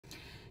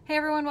Hey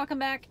everyone, welcome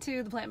back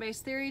to the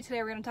Plant-Based Theory.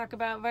 Today we're going to talk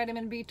about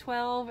vitamin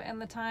B12 and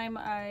the time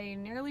I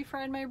nearly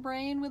fried my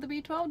brain with a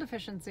B12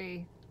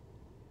 deficiency.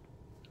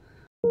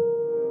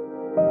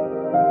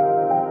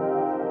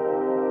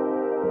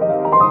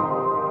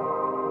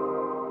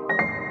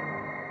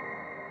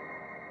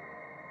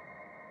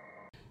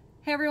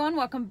 Hey everyone,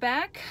 welcome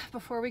back.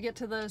 Before we get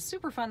to the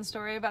super fun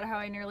story about how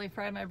I nearly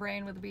fried my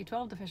brain with a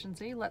B12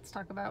 deficiency, let's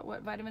talk about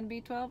what vitamin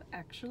B12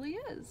 actually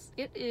is.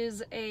 It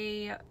is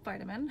a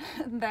vitamin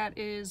that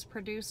is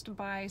produced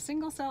by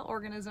single-cell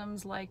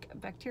organisms like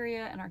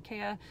bacteria and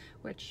archaea,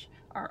 which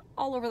are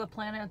all over the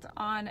planet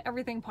on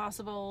everything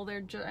possible. They're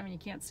just, I mean, you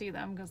can't see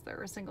them because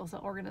they're single-cell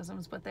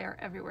organisms, but they are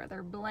everywhere.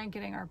 They're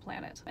blanketing our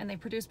planet and they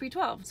produce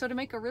B12. So to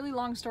make a really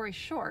long story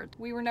short,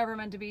 we were never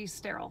meant to be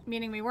sterile,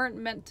 meaning we weren't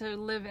meant to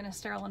live in a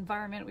sterile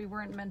environment. We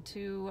weren't meant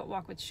to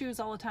walk with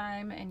shoes all the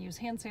time and use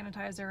hand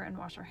sanitizer and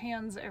wash our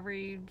hands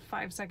every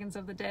 5 seconds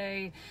of the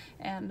day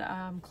and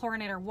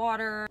chlorinate our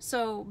water.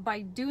 So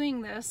by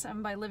doing this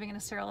and by living in a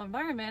sterile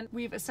environment,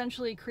 we've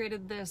essentially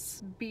created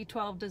this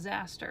B12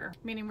 disaster,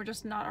 meaning we're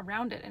just not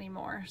around it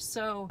anymore.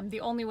 So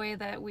the only way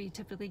that we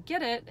typically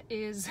get it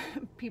is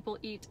people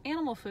eat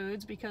animal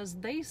foods because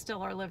they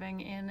still are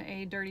living in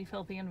a dirty,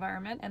 filthy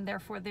environment, and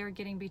therefore they're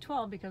getting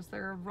B12 because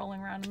they're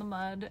rolling around in the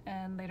mud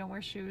and they don't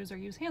wear shoes or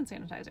use hand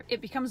sanitizer.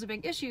 It becomes a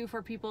big issue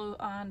for people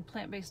on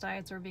plant-based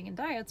diets or vegan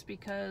diets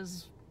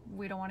because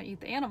we don't want to eat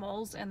the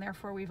animals, and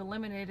therefore we've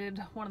eliminated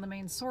one of the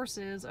main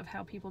sources of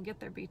how people get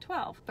their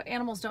B12. But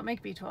animals don't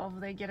make B12,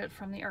 they get it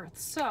from the earth.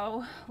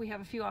 So we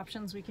have a few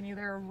options. We can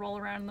either roll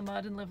around in the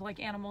mud and live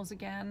like animals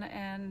again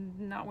and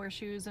not wear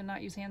shoes and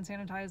not use hand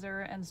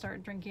sanitizer and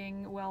start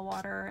drinking well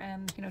water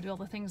and, you know, do all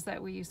the things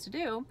that we used to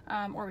do,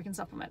 or we can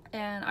supplement.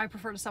 And I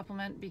prefer to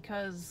supplement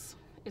because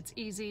it's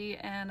easy,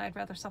 and I'd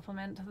rather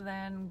supplement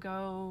than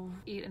go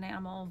eat an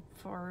animal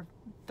for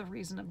the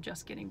reason of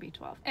just getting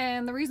B12.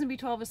 And the reason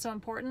B12 is so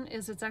important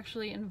is it's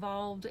actually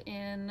involved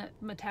in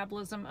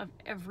metabolism of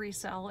every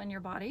cell in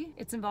your body.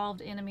 It's involved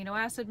in amino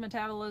acid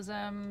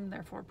metabolism,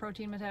 therefore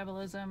protein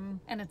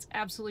metabolism, and it's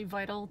absolutely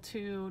vital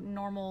to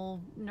normal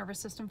nervous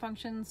system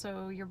function,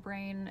 so your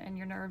brain and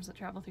your nerves that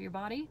travel through your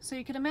body. So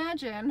you can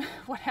imagine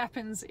what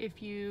happens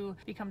if you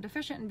become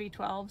deficient in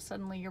B12.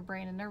 Suddenly your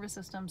brain and nervous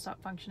system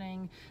stop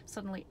functioning.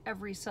 Suddenly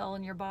every cell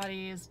in your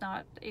body is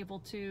not able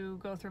to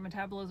go through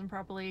metabolism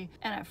properly,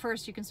 and at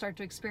first you can start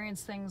to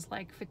experience things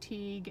like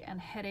fatigue and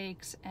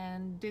headaches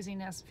and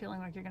dizziness, feeling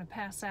like you're going to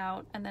pass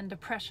out, and then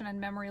depression and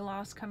memory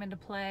loss come into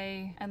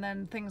play, and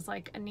then things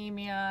like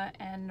anemia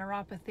and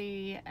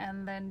neuropathy,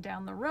 and then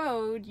down the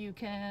road you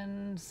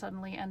can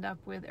suddenly end up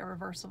with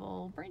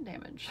irreversible brain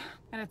damage.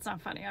 And it's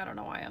not funny, I don't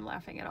know why I'm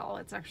laughing at all,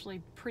 it's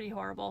actually pretty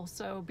horrible.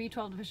 So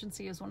B12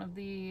 deficiency is one of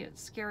the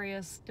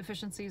scariest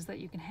deficiencies that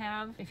you can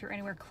have. If you're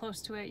anywhere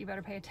close to it, you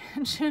better pay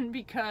attention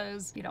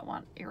because you don't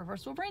want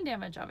irreversible brain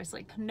damage,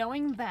 obviously.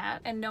 Knowing that,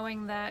 and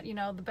knowing that, you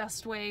know, the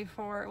best way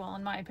for, well,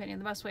 in my opinion,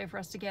 the best way for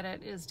us to get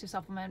it is to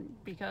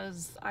supplement,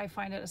 because I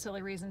find it a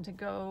silly reason to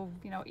go,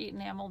 you know, eat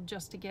an animal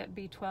just to get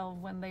B12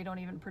 when they don't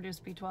even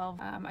produce B12.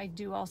 I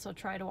do also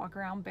try to walk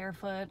around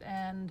barefoot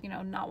and, you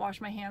know, not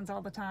wash my hands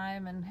all the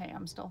time, and hey,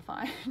 I'm still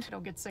fine. I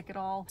don't get sick at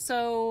all.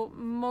 So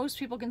most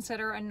people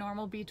consider a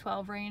normal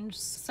B12 range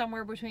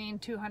somewhere between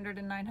 200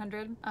 and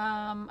 900.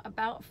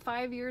 About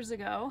 5 years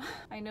ago,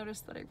 I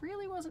noticed that I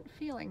really wasn't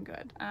feeling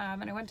good.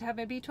 And I went to have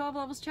my B12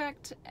 levels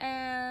checked,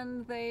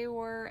 and they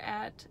were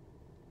at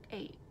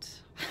 8.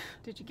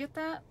 Did you get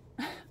that?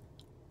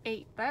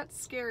 8.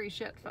 That's scary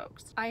shit,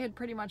 folks. I had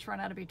pretty much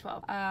run out of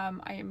B12.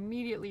 I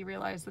immediately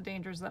realized the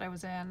dangers that I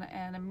was in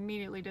and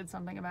immediately did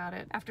something about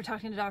it. After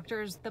talking to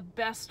doctors, the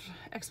best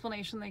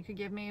explanation they could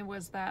give me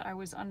was that I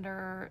was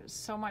under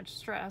so much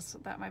stress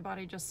that my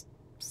body just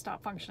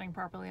stopped functioning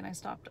properly and I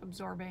stopped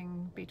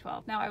absorbing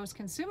B12. Now, I was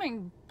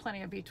consuming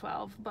plenty of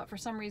B12, but for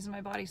some reason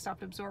my body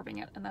stopped absorbing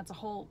it, and that's a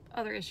whole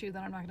other issue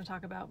that I'm not going to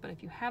talk about. But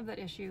if you have that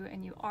issue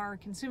and you are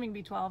consuming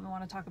B12 and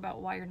want to talk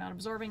about why you're not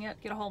absorbing it,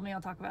 get a hold of me, I'll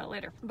talk about it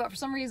later. But for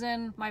some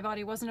reason my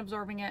body wasn't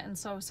absorbing it, and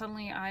so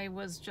suddenly I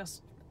was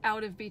just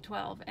out of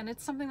B12, and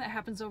it's something that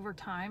happens over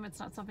time.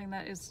 It's not something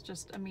that is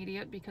just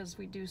immediate because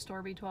we do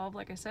store B12,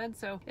 like I said,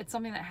 so it's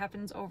something that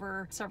happens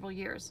over several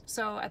years.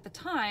 So at the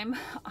time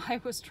I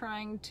was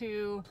trying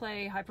to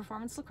play high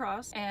performance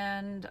lacrosse,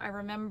 and I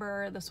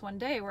remember this one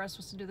day where I was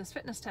supposed to do this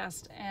fitness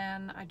test,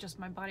 and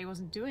my body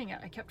wasn't doing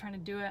it. I kept trying to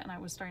do it and I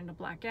was starting to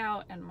black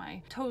out, and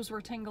my toes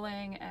were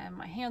tingling and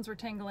my hands were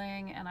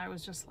tingling, and I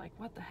was just like,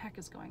 what the heck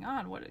is going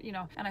on? What, you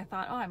know, and I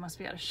thought, oh, I must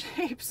be out of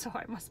shape, so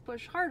I must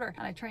push harder.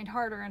 And I trained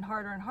harder and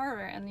harder and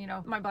harder, and you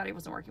know, my body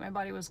wasn't working. My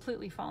body was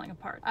completely falling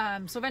apart.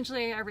 So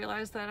eventually I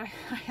realized that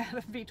I had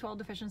a B12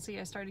 deficiency.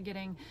 I started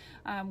getting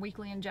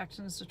weekly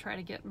injections to try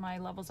to get my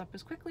levels up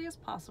as quickly as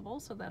possible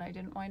so that I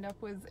didn't wind up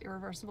with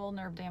irreversible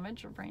nerve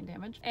damage or brain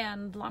damage.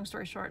 And long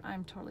story short,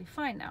 I'm totally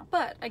fine now.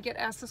 But I get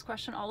asked this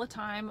question all the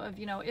time of,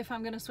 you know, if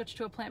I'm going to switch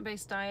to a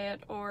plant-based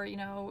diet, or, you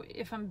know,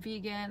 if I'm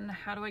vegan,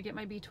 how do I get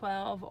my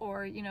B12?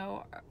 Or, you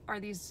know, are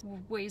these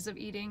ways of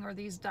eating or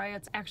these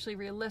diets actually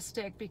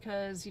realistic?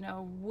 Because, you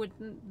know,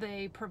 wouldn't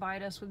they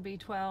provide us with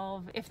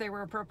B12 if they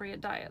were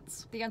appropriate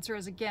diets? The answer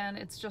is, again,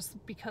 it's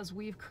just because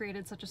we've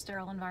created such a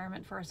sterile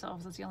environment for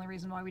ourselves. That's the only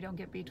reason why we don't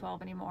get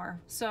B12 anymore.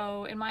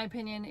 So in my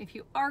opinion, if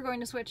you are going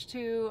to switch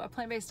to a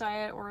plant-based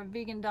diet or a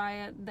vegan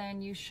diet,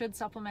 then you should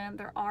supplement.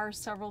 There are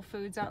several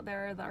foods out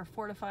there that are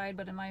fortified,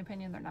 but in my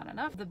opinion, they're not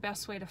enough. The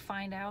best way to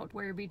find out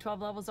where your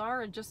B12 levels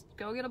are, just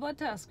go get a blood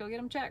test, go get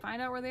them checked,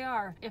 find out where they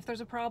are. If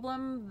there's a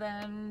problem,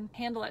 then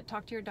handle it.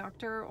 Talk to your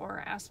doctor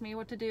or ask me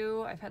what to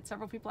do. I've had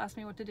several people ask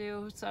me what to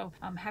do, so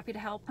I'm happy to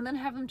help. And then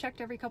have them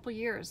checked every couple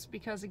years,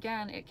 because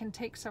again, it can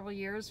take several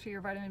years for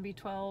your vitamin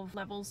B12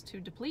 levels to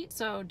deplete.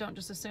 So don't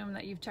just assume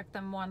that you've checked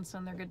them once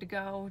and they're good to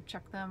go.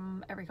 Check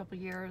them every couple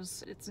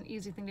years. It's an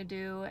easy thing to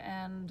do,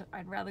 and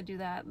I'd rather do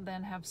that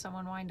than have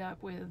someone wind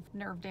up with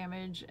nerve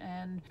damage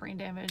and brain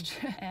damage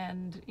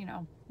and, you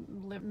know,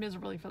 live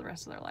miserably for the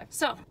rest of their life.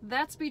 So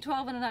that's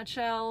B12 in a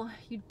nutshell.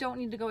 You don't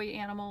need to go eat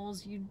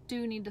animals. You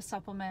do need to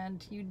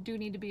supplement. You do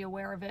need to be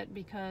aware of it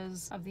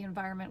because of the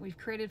environment we've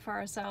created for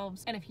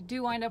ourselves. And if you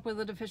do wind up with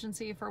a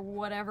deficiency for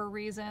whatever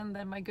reason,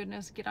 then my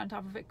goodness, get on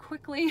top of it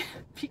quickly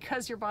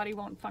because your body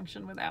won't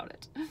function without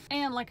it.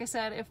 And like I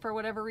said, if for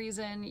whatever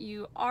reason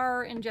you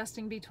are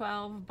ingesting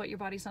B12 but your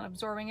body's not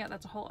absorbing it,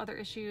 that's a whole other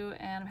issue,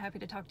 and I'm happy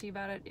to talk to you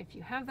about it if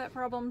you have that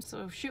problem.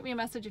 So shoot me a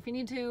message if you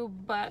need to,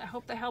 but I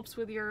hope that helps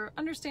with your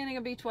understanding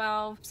of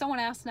B12. If someone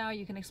asks now,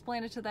 you can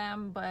explain it to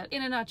them, but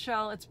in a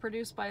nutshell, it's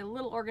produced by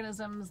little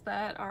organisms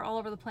that are all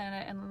over the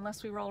planet, and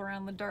unless we roll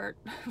around the dirt,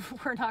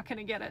 we're not going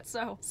to get it.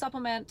 So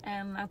supplement,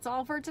 and that's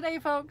all for today,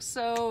 folks.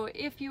 So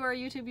if you are a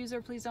YouTube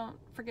user, please don't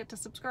forget to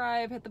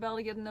subscribe, hit the bell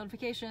to get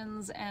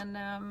notifications,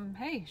 and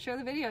hey, share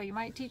the video. You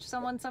might teach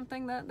someone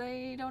something that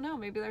they don't know.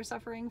 Maybe they're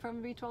suffering from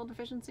a B12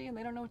 deficiency and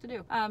they don't know what to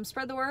do.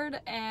 Spread the word,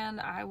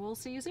 and I will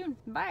see you soon.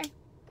 Bye.